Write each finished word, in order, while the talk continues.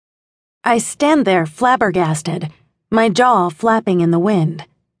I stand there flabbergasted, my jaw flapping in the wind.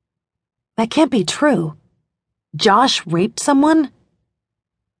 That can't be true. Josh raped someone?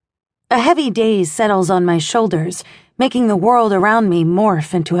 A heavy daze settles on my shoulders, making the world around me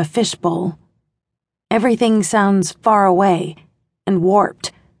morph into a fishbowl. Everything sounds far away and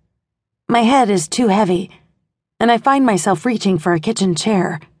warped. My head is too heavy, and I find myself reaching for a kitchen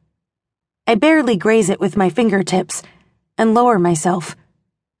chair. I barely graze it with my fingertips and lower myself,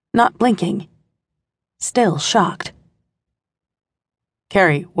 not blinking, still shocked.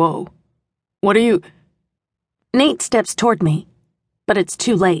 Carrie, whoa. What are you... Nate steps toward me, but it's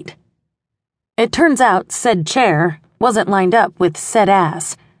too late. It turns out said chair wasn't lined up with said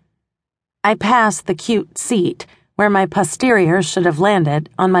ass. I pass the cute seat where my posterior should have landed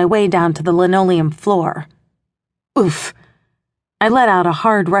on my way down to the linoleum floor. Oof. I let out a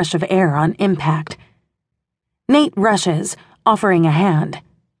hard rush of air on impact. Nate rushes, offering a hand.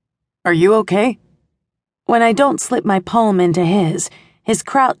 Are you okay? When I don't slip my palm into his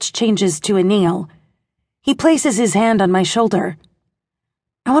crouch changes to a kneel. He places his hand on my shoulder.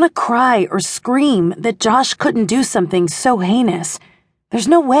 I want to cry or scream that Josh couldn't do something so heinous. There's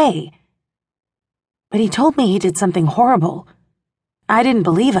no way. But he told me he did something horrible. I didn't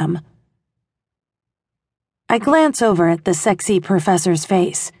believe him. I glance over at the sexy professor's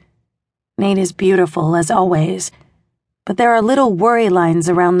face. Nate is beautiful as always, but there are little worry lines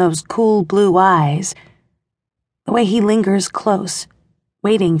around those cool blue eyes. The way he lingers close,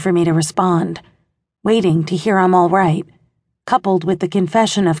 waiting for me to respond, waiting to hear I'm all right, coupled with the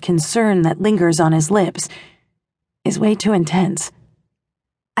confession of concern that lingers on his lips, is way too intense.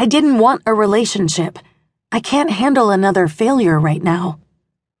 I didn't want a relationship. I can't handle another failure right now.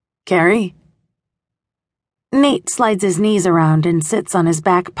 Carrie? Nate slides his knees around and sits on his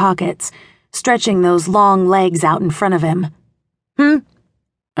back pockets, stretching those long legs out in front of him.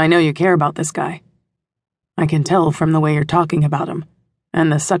 I know you care about this guy. I can tell from the way you're talking about him,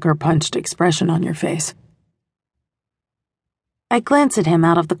 and the sucker-punched expression on your face. I glance at him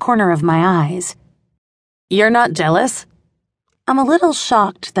out of the corner of my eyes. You're not jealous? I'm a little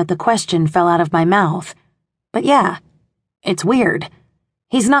shocked that the question fell out of my mouth. But yeah, it's weird.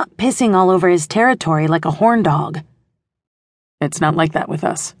 He's not pissing all over his territory like a horn dog. It's not like that with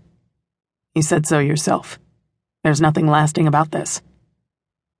us. You said so yourself. There's nothing lasting about this.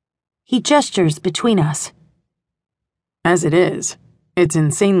 He gestures between us. As it is, it's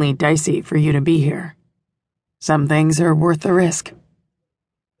insanely dicey for you to be here. Some things are worth the risk.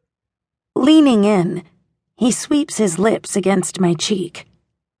 Leaning in, he sweeps his lips against my cheek.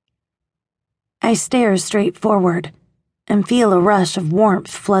 I stare straight forward and feel a rush of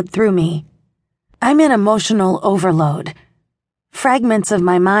warmth flood through me. I'm in emotional overload. Fragments of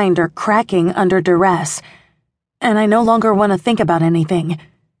my mind are cracking under duress, and I no longer want to think about anything.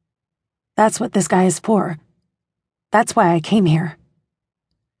 That's what this guy is for. That's why I came here.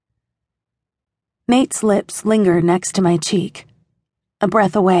 Nate's lips linger next to my cheek, a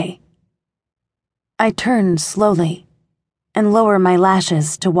breath away. I turn slowly and lower my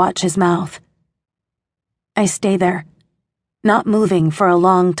lashes to watch his mouth. I stay there, not moving for a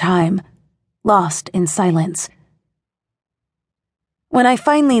long time, lost in silence. When I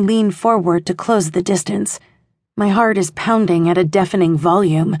finally lean forward to close the distance, my heart is pounding at a deafening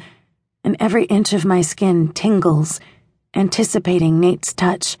volume, and every inch of my skin tingles, anticipating Nate's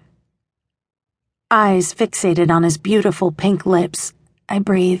touch. Eyes fixated on his beautiful pink lips, I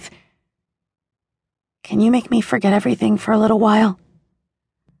breathe. Can you make me forget everything for a little while?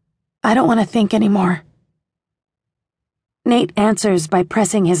 I don't want to think anymore. Nate answers by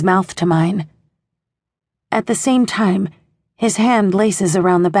pressing his mouth to mine. At the same time, his hand laces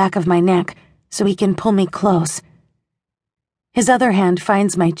around the back of my neck so he can pull me close. His other hand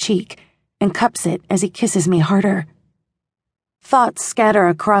finds my cheek and cups it as he kisses me harder. Thoughts scatter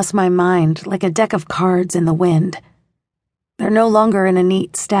across my mind like a deck of cards in the wind. They're no longer in a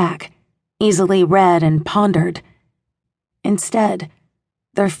neat stack, easily read and pondered. Instead,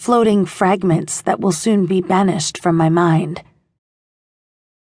 they're floating fragments that will soon be banished from my mind.